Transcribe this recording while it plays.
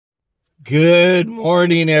Good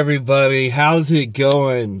morning, everybody. How's it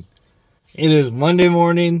going? It is Monday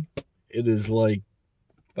morning. It is like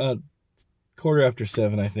about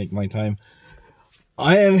 7:15, I think, my time.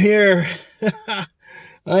 I am here. I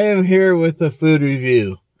am here with a food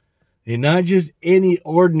review. And not just any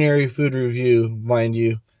ordinary food review, mind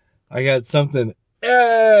you. I got something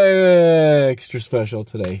extra special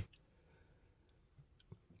today.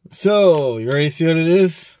 So, you ready to see what it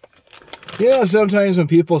is? You know, sometimes when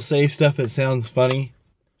people say stuff, it sounds funny.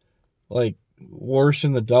 Like,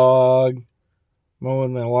 washing the dog,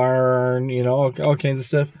 mowing the lawn, you know, all kinds of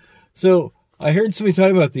stuff. So, I heard somebody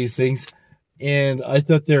talking about these things, and I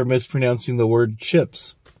thought they were mispronouncing the word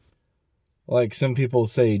chips. Like some people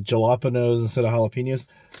say jalapenos instead of jalapenos.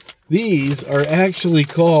 These are actually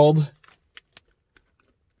called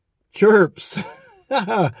Chirps.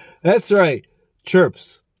 That's right,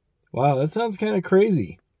 Chirps. Wow, that sounds kind of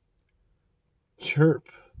crazy. Chirp.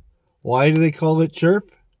 Why do they call it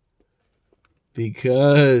Chirp?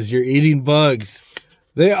 Because you're eating bugs.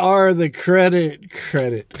 They are the credit.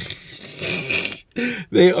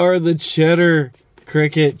 They are the cheddar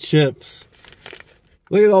cricket chips.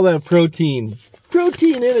 Look at all that protein.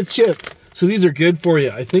 Protein in a chip. So these are good for you.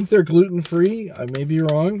 I think they're gluten-free. I may be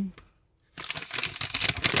wrong.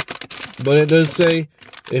 But it does say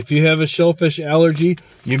if you have a shellfish allergy,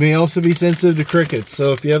 you may also be sensitive to crickets.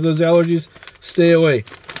 So if you have those allergies, stay away.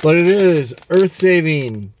 But it is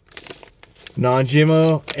earth-saving,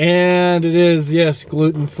 non-GMO, and it is, yes,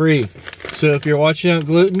 gluten-free. So if you're watching out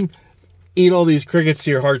gluten, eat all these crickets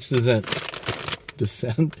to your heart's descent.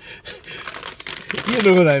 You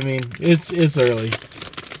know what I mean. It's early.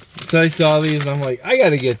 So I saw these and I'm like, I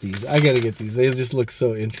gotta get these. They just look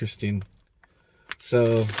so interesting.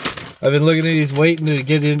 So I've been looking at these, waiting to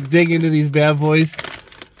dig into these bad boys.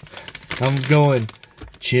 I'm going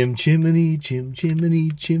Jiminy,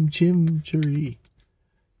 Jiminy, chim chiree.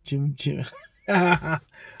 Chim.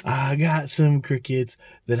 I got some crickets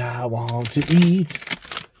that I want to eat.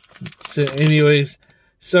 So anyways,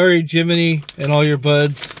 sorry Jiminy and all your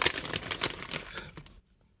buds.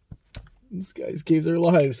 These guys gave their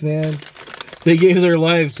lives, man. They gave their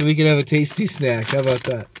lives so we could have a tasty snack. How about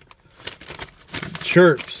that?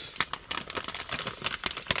 Chirps.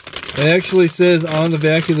 It actually says on the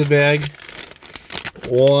back of the bag,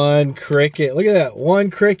 1 cricket. Look at that. 1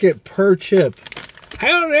 cricket per chip.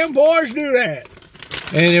 How do them boys do that?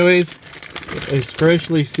 Anyways, it's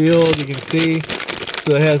freshly sealed. You can see.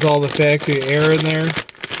 So it has all the factory air in there.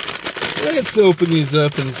 Let's open these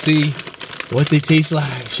up and see what they taste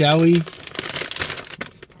like, shall we?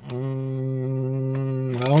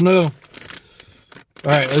 I don't know.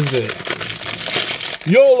 Alright, let's do it.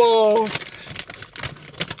 YOLO!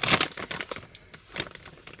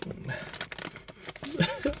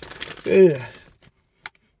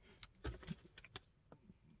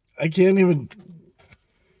 I can't even...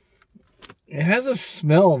 It has a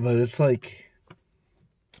smell, but it's like...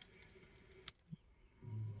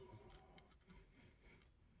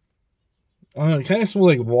 I don't know, it kind of smells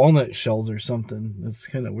like walnut shells or something. That's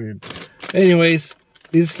kind of weird. Anyways,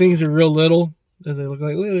 these things are real little. They look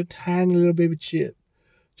like little tiny little baby chip.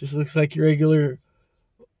 Just looks like your regular,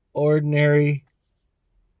 ordinary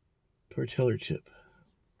tortilla chip.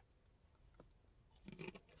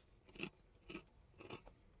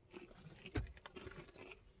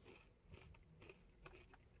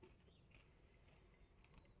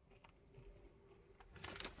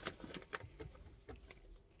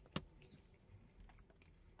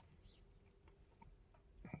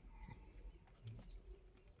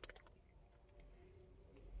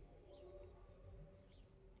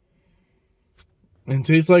 And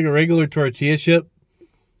tastes like a regular tortilla chip,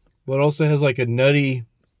 but also has like a nutty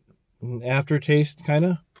aftertaste, kind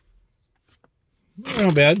of.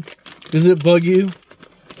 Not bad. Does it bug you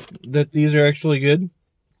that these are actually good?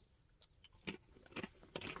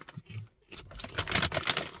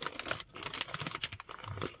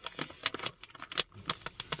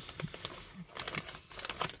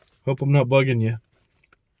 Hope I'm not bugging you.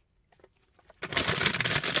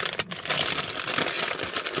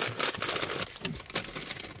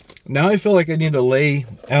 Now I feel like I need to lay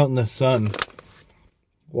out in the sun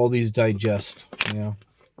while these digest, you know.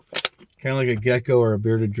 Kind of like a gecko or a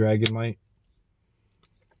bearded dragon might.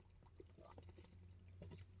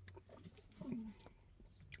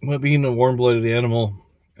 But being a warm-blooded animal,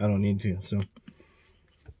 I don't need to, so.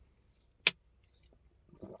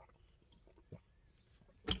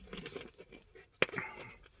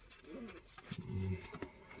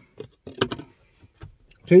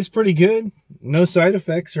 Tastes pretty good. No side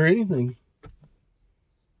effects or anything.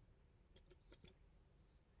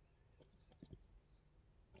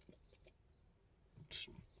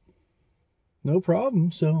 no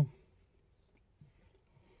problem. So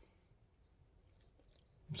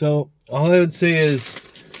all I would say is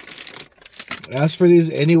ask for these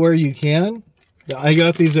anywhere you can. I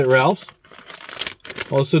got these at Ralph's,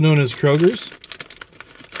 also known as Krogers.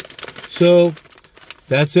 So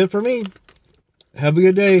that's it for me. Have a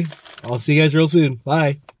good day. I'll see you guys real soon.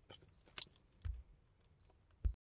 Bye.